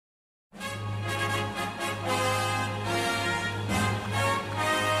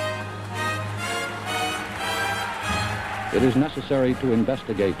It is necessary to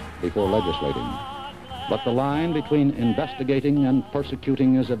investigate before legislating. But the line between investigating and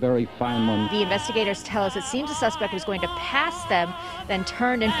persecuting is a very fine one. The investigators tell us it seems the suspect was going to pass them, then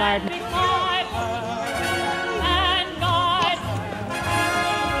turned and fired.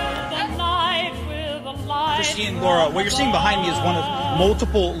 Christine, Laura, what you're seeing behind me is one of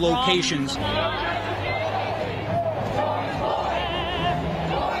multiple locations. I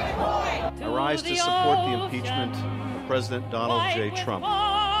rise to support the impeachment of President Donald J. Trump.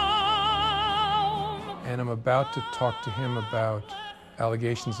 And I'm about to talk to him about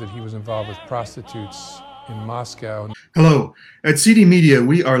allegations that he was involved with prostitutes in Moscow. Hello. At CD Media,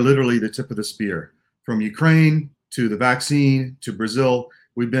 we are literally the tip of the spear. From Ukraine to the vaccine to Brazil,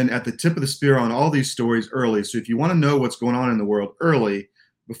 we've been at the tip of the spear on all these stories early. So if you want to know what's going on in the world early,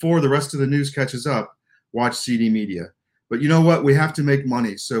 before the rest of the news catches up, watch CD Media. But you know what? We have to make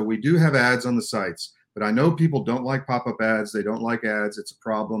money. So we do have ads on the sites. But I know people don't like pop-up ads. They don't like ads. It's a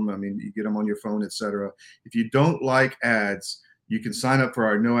problem. I mean, you get them on your phone, etc. If you don't like ads, you can sign up for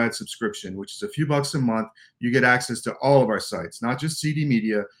our no ad subscription, which is a few bucks a month. You get access to all of our sites, not just CD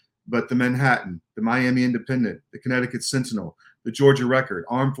Media, but the Manhattan, the Miami Independent, the Connecticut Sentinel, the Georgia Record,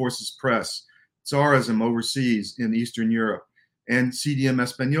 Armed Forces Press, Tsarism overseas in Eastern Europe, and CDM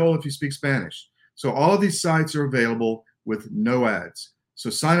Espanol if you speak Spanish. So all of these sites are available with no ads. So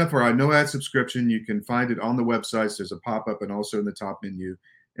sign up for our no ad subscription. You can find it on the websites. There's a pop-up and also in the top menu.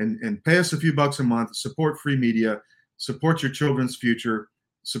 And pay us a few bucks a month. Support free media. Support your children's future.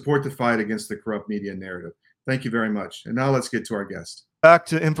 Support the fight against the corrupt media narrative. Thank you very much. And now let's get to our guest. Back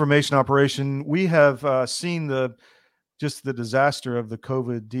to information operation. We have seen the disaster of the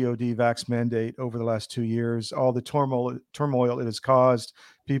COVID DOD vax mandate over the last 2 years, all the turmoil it has caused,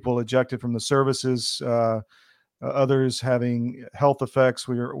 people ejected from the services, others having health effects.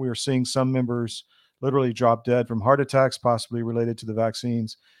 We are seeing some members literally drop dead from heart attacks, possibly related to the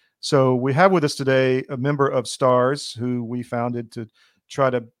vaccines. So we have with us today a member of STARS, who we founded to try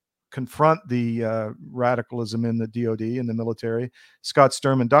to confront the radicalism in the DOD and the military, Scott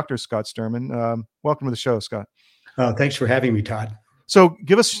Sturman, Dr. Scott Sturman. Welcome to the show, Scott. Thanks for having me, Todd. So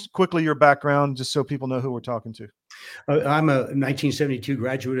give us quickly your background, just so people know who we're talking to. I'm a 1972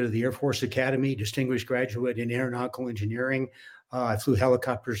 graduate of the Air Force Academy, distinguished graduate in aeronautical engineering. I flew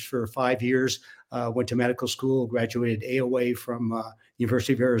helicopters for 5 years, went to medical school, graduated AOA from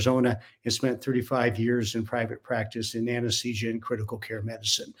University of Arizona, and spent 35 years in private practice in anesthesia and critical care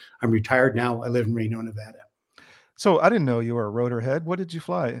medicine. I'm retired now. I live in Reno, Nevada. So I didn't know you were a rotor head. What did you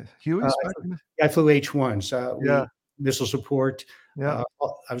fly? Hueys? I flew H-1s. Missile support. Yeah.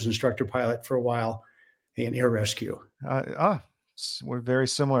 I was instructor pilot for a while in air rescue. We're very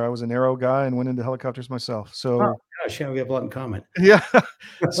similar. I was an aero guy and went into helicopters myself. So gosh, yeah, we have a lot in common. Yeah.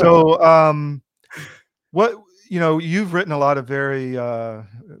 So you've written a lot of very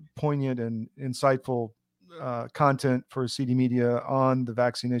poignant and insightful content for CD Media on the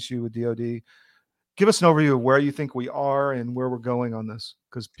vaccine issue with DOD. Give us an overview of where you think we are and where we're going on this,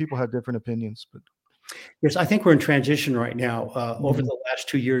 because people have different opinions. But yes, I think we're in transition right now. Over the last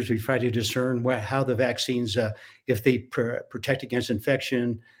 2 years, we've tried to discern how the vaccines, if they protect against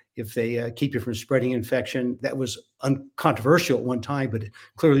infection, if they keep you from spreading infection. That was uncontroversial at one time, but it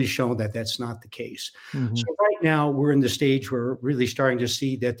clearly shown that that's not the case. Mm-hmm. So right now, we're in the stage where we're really starting to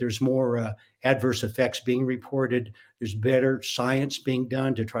see that there's more adverse effects being reported. There's better science being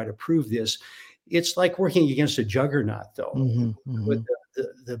done to try to prove this. It's like working against a juggernaut, though, with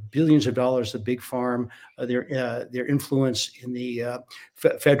the billions of dollars of big pharma, their influence in the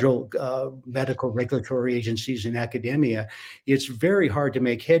federal medical regulatory agencies and academia. It's very hard to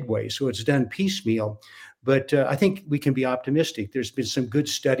make headway. So it's done piecemeal. But I think we can be optimistic. There's been some good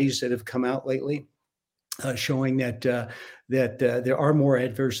studies that have come out lately showing that there are more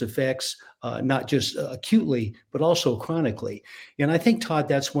adverse effects, not just acutely, but also chronically. And I think, Todd,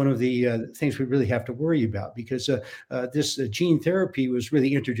 that's one of the things we really have to worry about, because this gene therapy was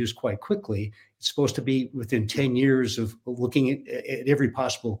really introduced quite quickly. It's supposed to be within 10 years of looking at every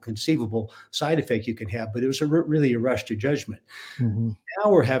possible conceivable side effect you can have, but it was really a rush to judgment. Mm-hmm.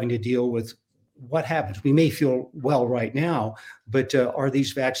 Now we're having to deal with what happens. We may feel well right now, but are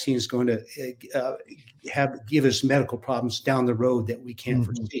these vaccines going to give us medical problems down the road that we can't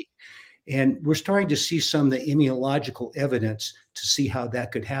foresee? And we're starting to see some of the immunological evidence to see how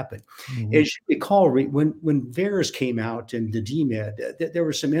that could happen. Mhm. As you recall, when VAERS came out and the DMED, there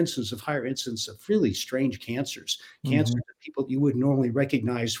were some higher instances of really strange cancers, cancers Mhm. that people you would normally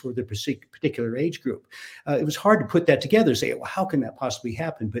recognize for the particular age group. It was hard to put that together, say, well, how can that possibly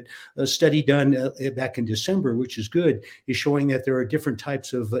happen? But a study done back in December, which is good, is showing that there are different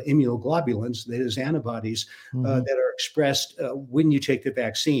types of immunoglobulins, that is antibodies, Mhm. that are expressed when you take the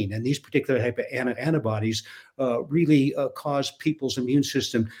vaccine. And these particular type of antibodies really cause people's immune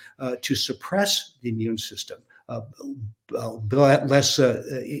system to suppress the immune system. Less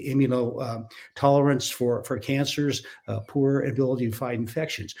immunotolerance for cancers, poor ability to fight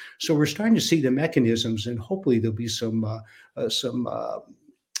infections. So we're starting to see the mechanisms, and hopefully there'll be some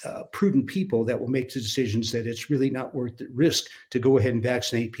prudent people that will make the decisions that it's really not worth the risk to go ahead and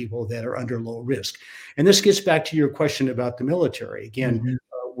vaccinate people that are under low risk. And this gets back to your question about the military. Again, Mhm.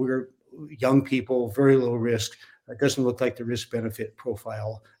 we're young people, very low risk. It doesn't look like the risk benefit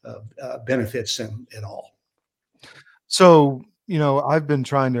profile benefits them at all. So, I've been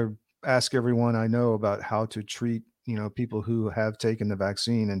trying to ask everyone I know about how to treat, people who have taken the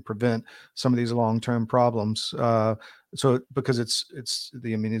vaccine and prevent some of these long-term problems. So because it's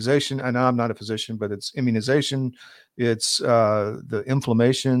the immunization, and I'm not a physician, but it's immunization, it's the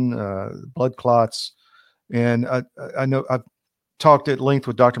inflammation, blood clots, and I know I've talked at length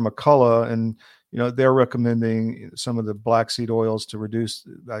with Dr. McCullough, and they're recommending some of the black seed oils to reduce.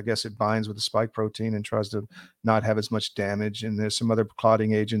 I guess it binds with the spike protein and tries to not have as much damage. And there's some other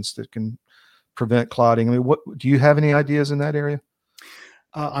clotting agents that can prevent clotting. I mean, what do you have any ideas in that area?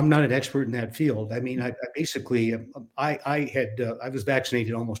 I'm not an expert in that field. I mean, I basically, I was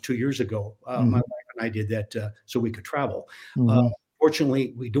vaccinated almost 2 years ago. My Mhm. wife and I did that so we could travel. Uh, Mhm.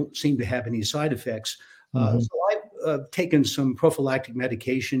 Fortunately, we don't seem to have any side effects. Mhm. So I've taken some prophylactic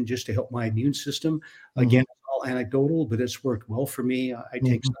medication just to help my immune system. Again, Mhm. it's all anecdotal, but it's worked well for me. I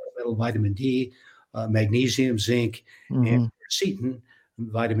take Mhm. supplemental vitamin D, magnesium, zinc, and Mhm. quercetin,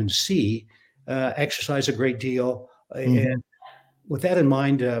 vitamin C. Exercise a great deal, and Mhm. with that in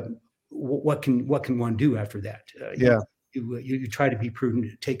mind, what can one do after that? Yeah. You try to be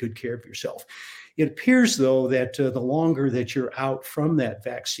prudent, take good care of yourself. It appears, though, that the longer that you're out from that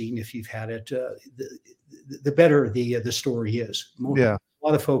vaccine, if you've had it, the better the story is. Yeah. A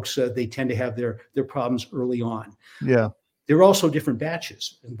lot of folks they tend to have their problems early on. Yeah. There are also different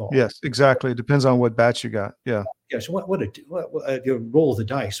batches involved. Yes, exactly. It depends on what batch you got. Yeah. Yes, you roll the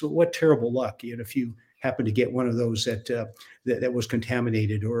dice. What terrible luck, if you happen to get one of those that was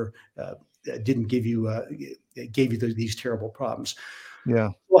contaminated or didn't give you gave you these terrible problems. Yeah.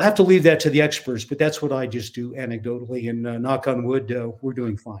 We'll have to leave that to the experts, but that's what I just do anecdotally. And knock on wood, we're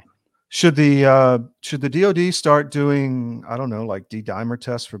doing fine. Should the DoD start doing, I don't know, like D-dimer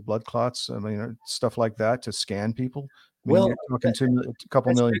tests for blood clots? I mean, stuff like that to scan people. I mean, Well, you're talking to a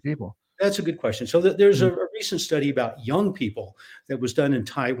couple that's million people. That's a good question. So there's Mm. a recent study about young people that was done in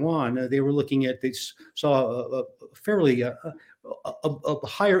Taiwan. They were looking at, they saw a fairly a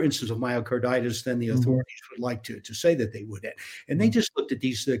higher instance of myocarditis than the Mhm. authorities would like to say that they would. And they Mm. just looked at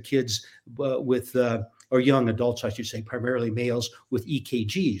these kids with, or young adults, I should say, primarily males with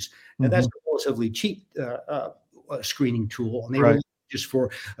EKGs. Now that's Mhm. a relatively cheap screening tool, and they were Right. looking just for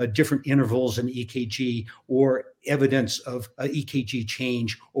different intervals in EKG or evidence of EKG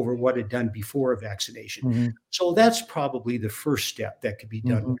change over what had done before a vaccination. Mhm. So that's probably the first step that could be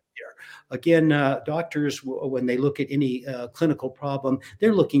done Mhm. right there. Again, doctors, when they look at any clinical problem,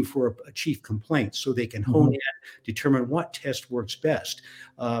 they're looking for a chief complaint so they can hone Mhm. in, determine what test works best.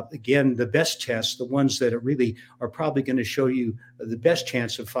 Again, the best tests, the ones that are probably going to show you the best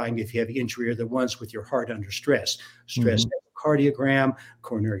chance of finding if you have injury, are the ones with your heart under stress, stress Mhm. echocardiogram,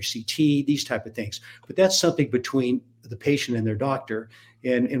 coronary CT, these type of things. But that's something between the patient and their doctor,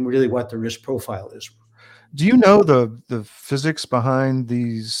 and really what the risk profile is. Do you know the physics behind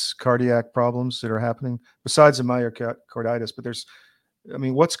these cardiac problems that are happening besides the myocarditis? But I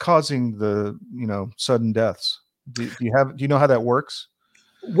mean, what's causing the, sudden deaths? Do you know how that works?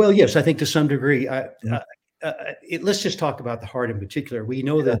 Well, yes, I think to some degree. Mhm. Let's just talk about the heart in particular. We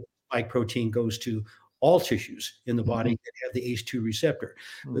know Yeah. that spike protein goes to all tissues in the body Mhm. that have the ACE2 receptor.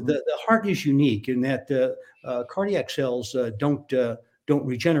 But Mhm. the heart is unique in that cardiac cells don't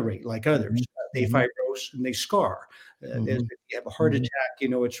regenerate like others. Mhm. They Mhm. fibrose and they scar. If Mhm. you have a heart Mhm. attack,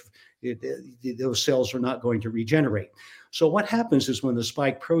 those cells are not going to regenerate. So what happens is when the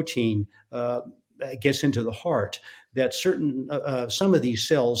spike protein gets into the heart, that some of these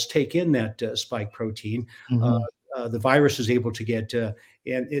cells take in that spike protein. Uh, Mhm. the virus is able to get, the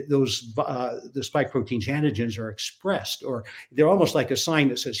spike protein's antigens are expressed, or they're almost like a sign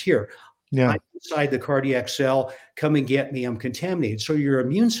that says, "Here, Yeah. I'm inside the cardiac cell. Come and get me. I'm contaminated. So your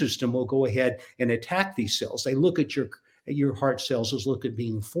immune system will go ahead and attack these cells. They look at your heart cells as look at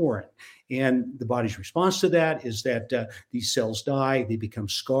being foreign. And the body's response to that is that these cells die, they become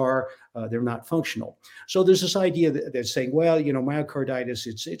scar, they're not functional. So there's this idea that's saying, well, myocarditis,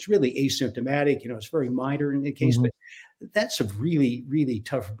 it's really asymptomatic, it's very minor in the case, but that's a really, really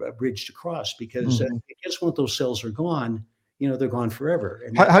tough bridge to cross because I guess once those cells are gone, they're gone forever.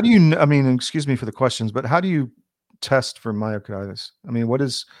 And how do you, I mean, excuse me for the questions, but how do you test for myocarditis? I mean, what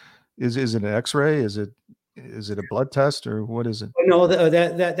is it an X-ray? Is it a blood test, or what is it? No,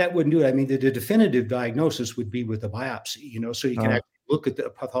 that wouldn't do it. I mean, the definitive diagnosis would be with a biopsy, so you can actually look at the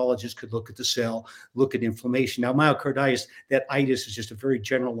pathologist could look at the cell, look at inflammation. Now, myocarditis, that itis is just a very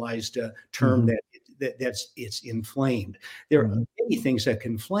generalized term that's it's inflamed. There are many things that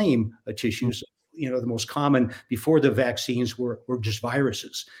can inflame tissues. The most common before the vaccines were just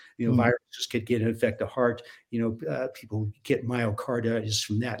viruses. Viruses could get and infect the heart. People get myocarditis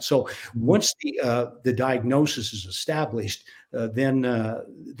from that. So once the diagnosis is established, then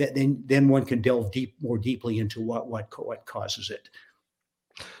one can delve more deeply into what causes it.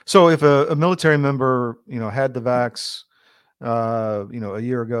 So if a military member, had the vax, a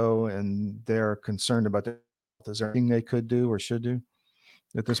year ago, and they're concerned about that, is there anything they could do or should do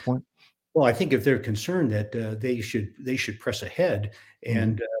at this point? Well, I think if they're concerned that they should press ahead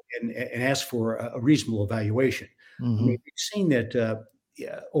and ask for a reasonable evaluation. I mean, we've seen that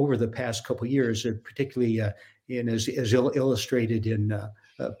over the past couple of years, particularly as illustrated in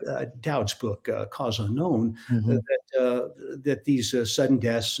Dowd's book, Cause Unknown, that these sudden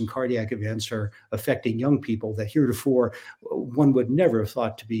deaths and cardiac events are affecting young people that heretofore one would never have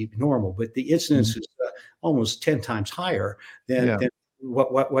thought to be normal. But the incidence is almost 10 times higher than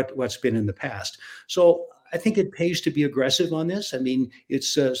what's been in the past. So I think it pays to be aggressive on this. I mean,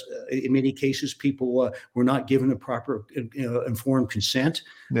 it's in many cases people were not given a proper informed consent.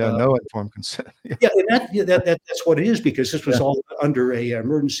 No informed consent. And that's what it is, because this was all under a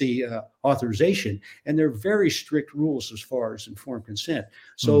emergency authorization, and there are very strict rules as far as informed consent.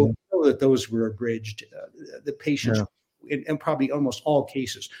 So we know that those were abridged. The patients. In probably almost all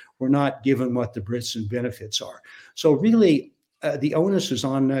cases, were not given what the risks and benefits are. So really, the onus is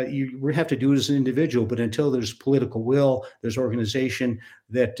on you. We have to do it as an individual, but until there's political will, there's organization,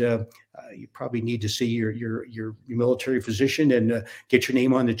 that you probably need to see your military physician and get your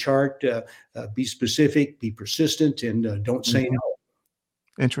name on the chart. Be specific, be persistent, and don't say no.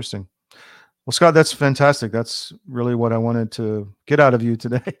 Interesting. Well, Scott, that's fantastic. That's really what I wanted to get out of you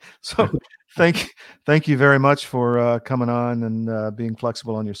today. So thank you very much for coming on and being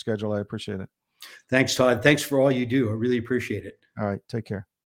flexible on your schedule. I appreciate it. Thanks, Todd. Thanks for all you do. I really appreciate it. All right. Take care.